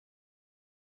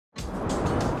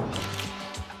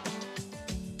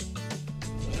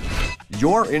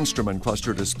Your instrument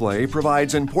cluster display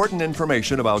provides important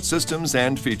information about systems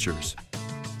and features.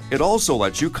 It also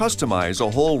lets you customize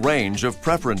a whole range of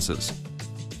preferences.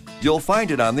 You'll find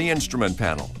it on the instrument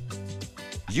panel.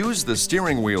 Use the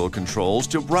steering wheel controls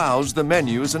to browse the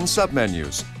menus and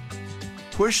submenus.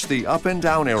 Push the up and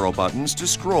down arrow buttons to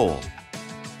scroll.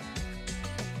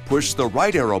 Push the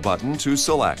right arrow button to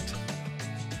select.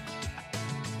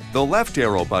 The left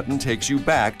arrow button takes you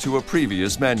back to a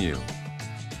previous menu.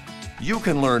 You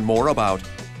can learn more about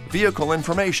vehicle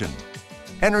information,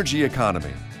 energy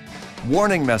economy,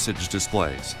 warning message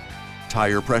displays,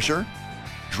 tire pressure,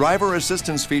 driver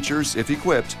assistance features if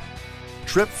equipped,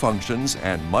 trip functions,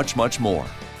 and much, much more.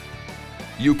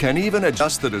 You can even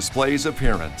adjust the display's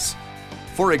appearance.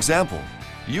 For example,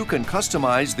 you can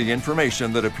customize the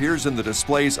information that appears in the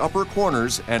display's upper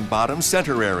corners and bottom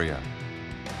center area.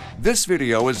 This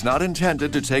video is not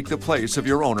intended to take the place of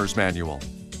your owner's manual.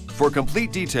 For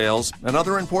complete details and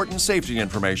other important safety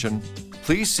information,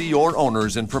 please see your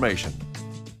owner's information.